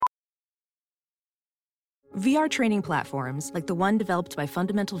VR training platforms, like the one developed by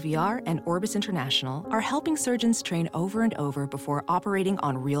Fundamental VR and Orbis International, are helping surgeons train over and over before operating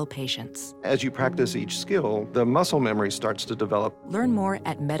on real patients. As you practice each skill, the muscle memory starts to develop. Learn more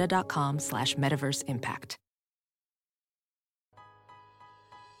at meta.com/metaverseimpact.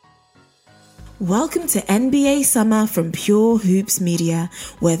 Welcome to NBA Summer from Pure Hoops Media,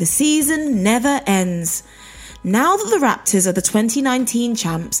 where the season never ends. Now that the Raptors are the 2019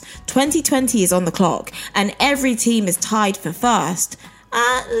 champs, 2020 is on the clock, and every team is tied for first,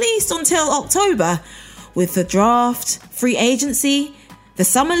 at least until October, with the draft, free agency, the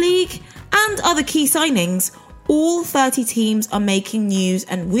summer league, and other key signings. All 30 teams are making news,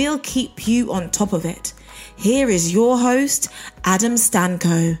 and we'll keep you on top of it. Here is your host, Adam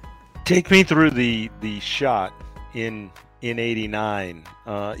Stanko. Take me through the shot in '89.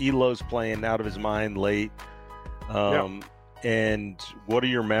 Elo's playing out of his mind late. And what are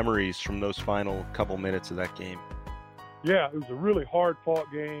your memories from those final couple minutes of that game? Yeah, it was a really hard-fought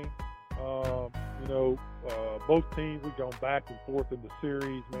game. Both teams, we've gone back and forth in the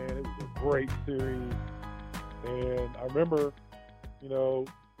series, man. It was a great series. And I remember, we're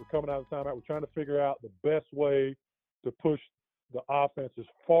coming out of the timeout. We're trying to figure out the best way to push the offense as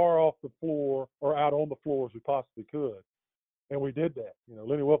far off the floor or out on the floor as we possibly could. And we did that.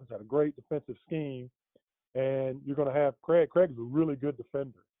 Lenny Wilkins had a great defensive scheme. And you're going to have Craig. Craig is a really good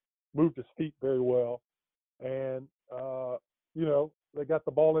defender, moved his feet very well. And, they got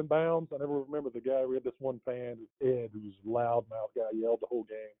the ball in bounds. I never remember the guy. We had this one fan, Ed, who was a loudmouth guy, yelled the whole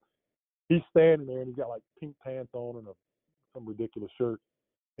game. He's standing there, and he's got, like, pink pants on and some ridiculous shirt.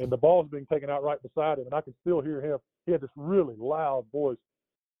 And the ball's being taken out right beside him, and I can still hear him. He had this really loud voice,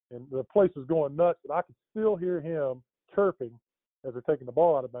 and the place was going nuts, but I could still hear him chirping as they're taking the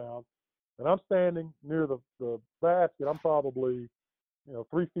ball out of bounds. And I'm standing near the basket. I'm probably,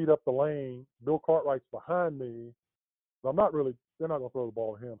 3 feet up the lane. Bill Cartwright's behind me. So they're not going to throw the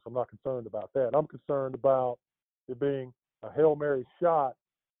ball to him, so I'm not concerned about that. I'm concerned about it being a Hail Mary shot.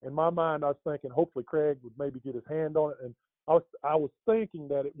 In my mind, I was thinking hopefully Craig would maybe get his hand on it. And I was thinking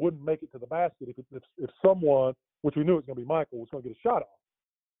that it wouldn't make it to the basket if someone, which we knew it was going to be Michael, was going to get a shot off.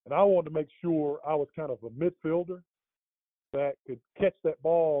 And I wanted to make sure I was kind of a midfielder that could catch that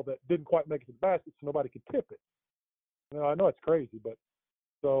ball that didn't quite make it to the basket so nobody could tip it. I know it's crazy, but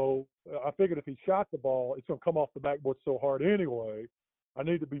so I figured if he shot the ball, it's going to come off the backboard so hard anyway. I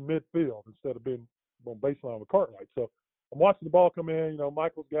need to be midfield instead of being on baseline with Cartwright. So I'm watching the ball come in.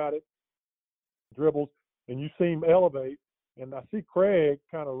 Michael's got it, dribbles, and you see him elevate, and I see Craig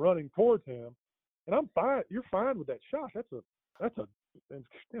kind of running towards him, and I'm fine. You're fine with that shot.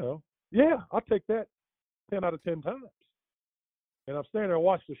 Yeah, I'll take that 10 out of 10 times. And I'm standing there and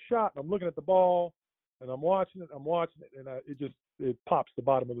watching the shot, and I'm looking at the ball, and I'm watching it, and it pops the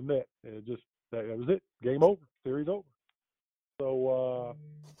bottom of the net. And that was it. Game over. Series over. So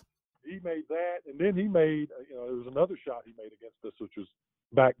he made that, and then he made, there was another shot he made against us, which was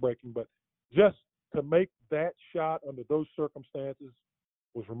backbreaking. But just to make that shot under those circumstances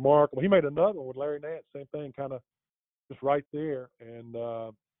was remarkable. He made another one with Larry Nance, same thing, kind of just right there. And,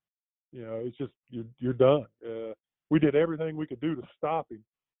 it's just you're done. We did everything we could do to stop him,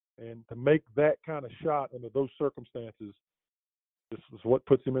 and to make that kind of shot under those circumstances, this is what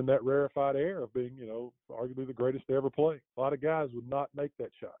puts him in that rarefied air of being, arguably the greatest to ever play. A lot of guys would not make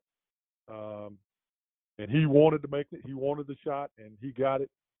that shot. And he wanted to make it. He wanted the shot, and he got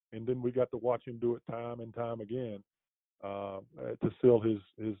it. And then we got to watch him do it time and time again to seal his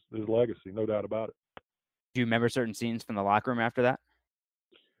legacy, no doubt about it. Do you remember certain scenes from the locker room after that?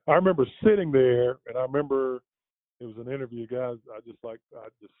 I remember sitting there, and I remember it was an interview, guys. I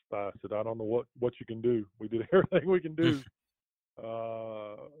said, I don't know what you can do. We did everything we can do.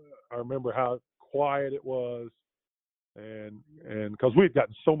 I remember how quiet it was, and because we had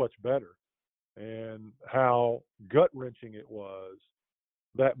gotten so much better, and how gut-wrenching it was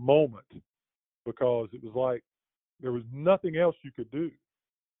that moment, because it was like there was nothing else you could do.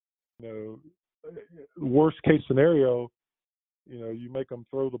 Worst case scenario, you make them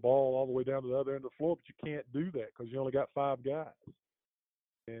throw the ball all the way down to the other end of the floor, but you can't do that because you only got 5 guys.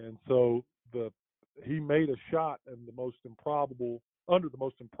 And so he made a shot under the most improbable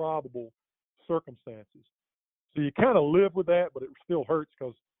circumstances. So you kind of live with that, but it still hurts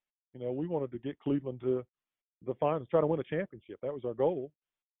because, we wanted to get Cleveland to the finals, try to win a championship. That was our goal.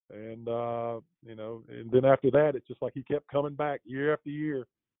 And, and then after that, it's just like he kept coming back year after year.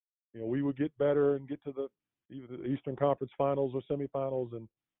 We would get better and get to either the Eastern Conference Finals or semifinals, and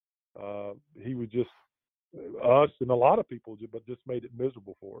he would just us and a lot of people, but just made it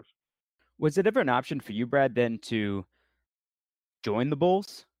miserable for us. Was it ever an option for you, Brad, then to join the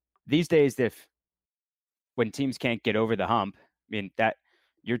Bulls? These days, if when teams can't get over the hump, I mean, that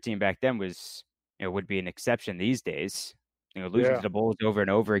your team back then was, would be an exception these days. Losing to the Bulls over and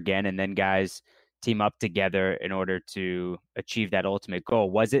over again, and then guys team up together in order to achieve that ultimate goal.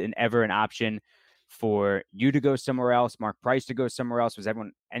 Was it ever an option for you to go somewhere else, Mark Price to go somewhere else? Was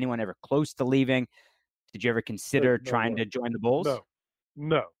anyone ever close to leaving? Did you ever consider trying to join the Bulls?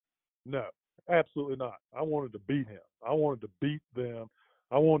 No, absolutely not. I wanted to beat him. I wanted to beat them.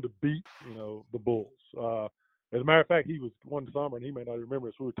 I wanted to beat, the Bulls. As a matter of fact, he was one summer, and he may not remember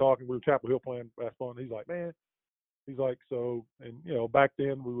this. We were Chapel Hill playing basketball, and he's like, man, so, and, back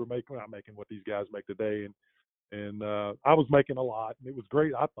then we were not making what these guys make today. And I was making a lot, and it was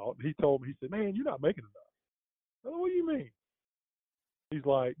great, I thought. And he told me, he said, man, you're not making enough. I said, what do you mean? He's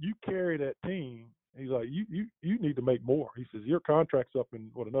like, you carry that team. He's like, you need to make more. He says, your contract's up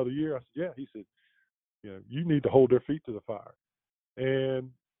in, another year? I said, yeah. He said, you need to hold their feet to the fire. And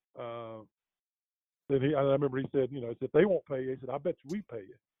then I remember he said, he said, if they won't pay you, he said, I bet you we pay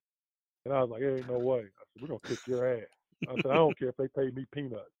you. And I was like, there ain't no way. I said, we're going to kick your ass. I said, I don't care if they pay me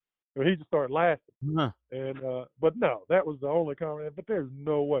peanuts. And he just started laughing. And but no, that was the only comment. But there's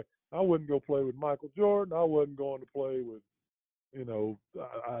no way. I wouldn't go play with Michael Jordan. I wasn't going to play with,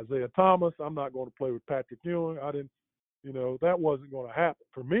 Isaiah Thomas. I'm not going to play with Patrick Ewing. I didn't, that wasn't going to happen.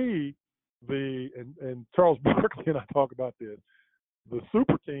 For me, and Charles Barkley and I talk about this, the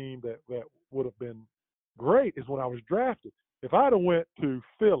super team that would have been great is when I was drafted. If I'd have went to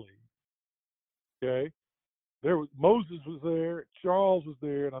Philly, okay, Moses was there, Charles was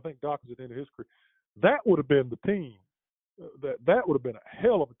there, and I think Doc was at the end of his career. That would have been the team. That would have been a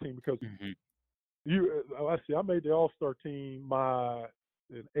hell of a team because I made the All-Star team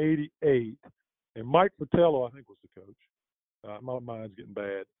in '88, and Mike Fratello, I think, was the coach. My mind's getting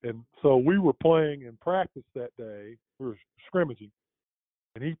bad. And so we were playing in practice that day. We were scrimmaging,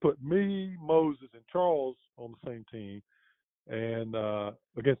 and he put me, Moses, and Charles on the same team, and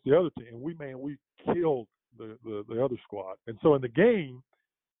against the other team. And we killed the other squad. And so in the game,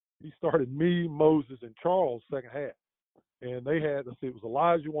 he started me, Moses, and Charles second half. And they had, it was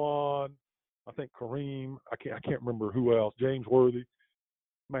Olajuwon, I think Kareem, I can't remember who else, James Worthy.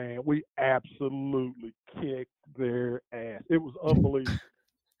 Man, we absolutely kicked their ass. It was unbelievable.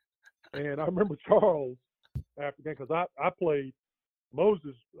 And I remember Charles after the game, because I played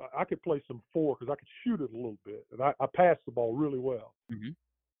Moses, I could play some four because I could shoot it a little bit. And I passed the ball really well.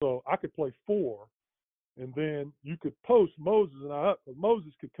 So I could play four. And then you could post Moses and I up, because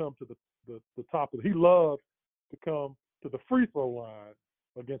Moses could come to the top of it. He loved to come to the free throw line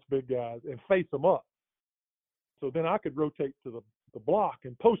against big guys and face them up. So then I could rotate to the block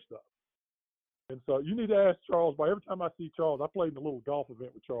and post up. And so you need to ask Charles. Every time I see Charles, I played in a little golf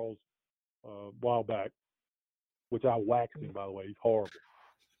event with Charles a while back, which I waxed him, by the way. He's horrible.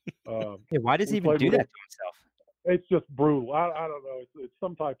 Why does he even do that to himself? It's just brutal. I don't know. It's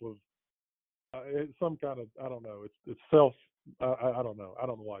some type of it's some kind of, I don't know. It's self. I don't know. I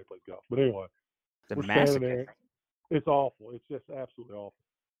don't know why he plays golf. But anyway, we're standing there. It's awful. It's just absolutely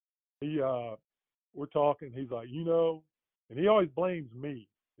awful. We're talking. He's like, and he always blames me.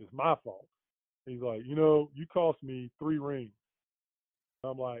 It's my fault. He's like, you cost me 3 rings.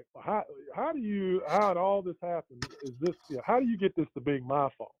 I'm like, how did all this happen? Is this, how do you get this to being my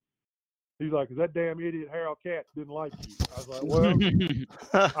fault? He's like, 'cause that damn idiot Harold Katz didn't like you. I was like, well,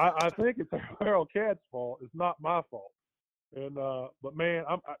 I think it's Harold Katz's fault. It's not my fault. And but man,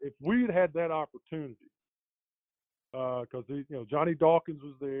 if we'd had that opportunity, because Johnny Dawkins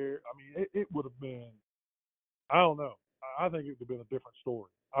was there. I mean, it would have been. I don't know. I think it would have been a different story.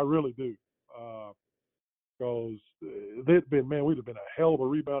 I really do. Because we'd have been a hell of a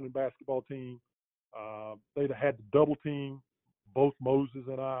rebounding basketball team. They'd have had to double team both Moses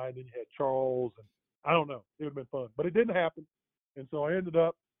and I, and then you had Charles, and I don't know. It would have been fun, but it didn't happen. And so I ended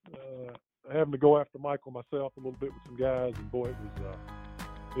up having to go after Michael myself a little bit with some guys, and boy,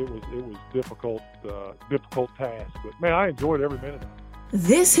 it was difficult task. But man, I enjoyed every minute of it.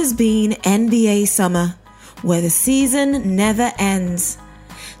 This has been NBA Summer, where the season never ends.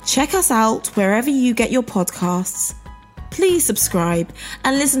 Check us out wherever you get your podcasts. Please subscribe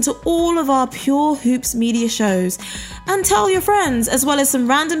and listen to all of our Pure Hoops media shows, and tell your friends as well as some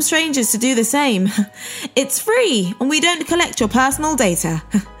random strangers to do the same. It's free and we don't collect your personal data.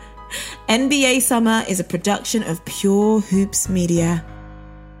 NBA Summer is a production of Pure Hoops Media.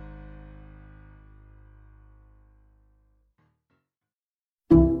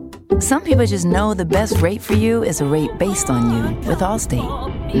 Some people just know the best rate for you is a rate based on you with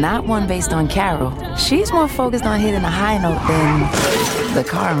Allstate. Not one based on Carol. She's more focused on hitting a high note than the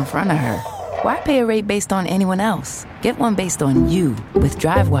car in front of her. Why pay a rate based on anyone else? Get one based on you with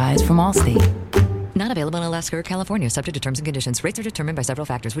DriveWise from Allstate. Not available in Alaska or California, subject to terms and conditions. Rates are determined by several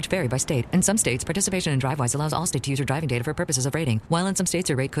factors, which vary by state. In some states, participation in DriveWise allows Allstate to use your driving data for purposes of rating. While in some states,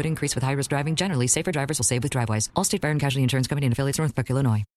 your rate could increase with high-risk driving. Generally, safer drivers will save with DriveWise. Allstate Fire and Casualty Insurance Company and affiliates, Northbrook, Illinois.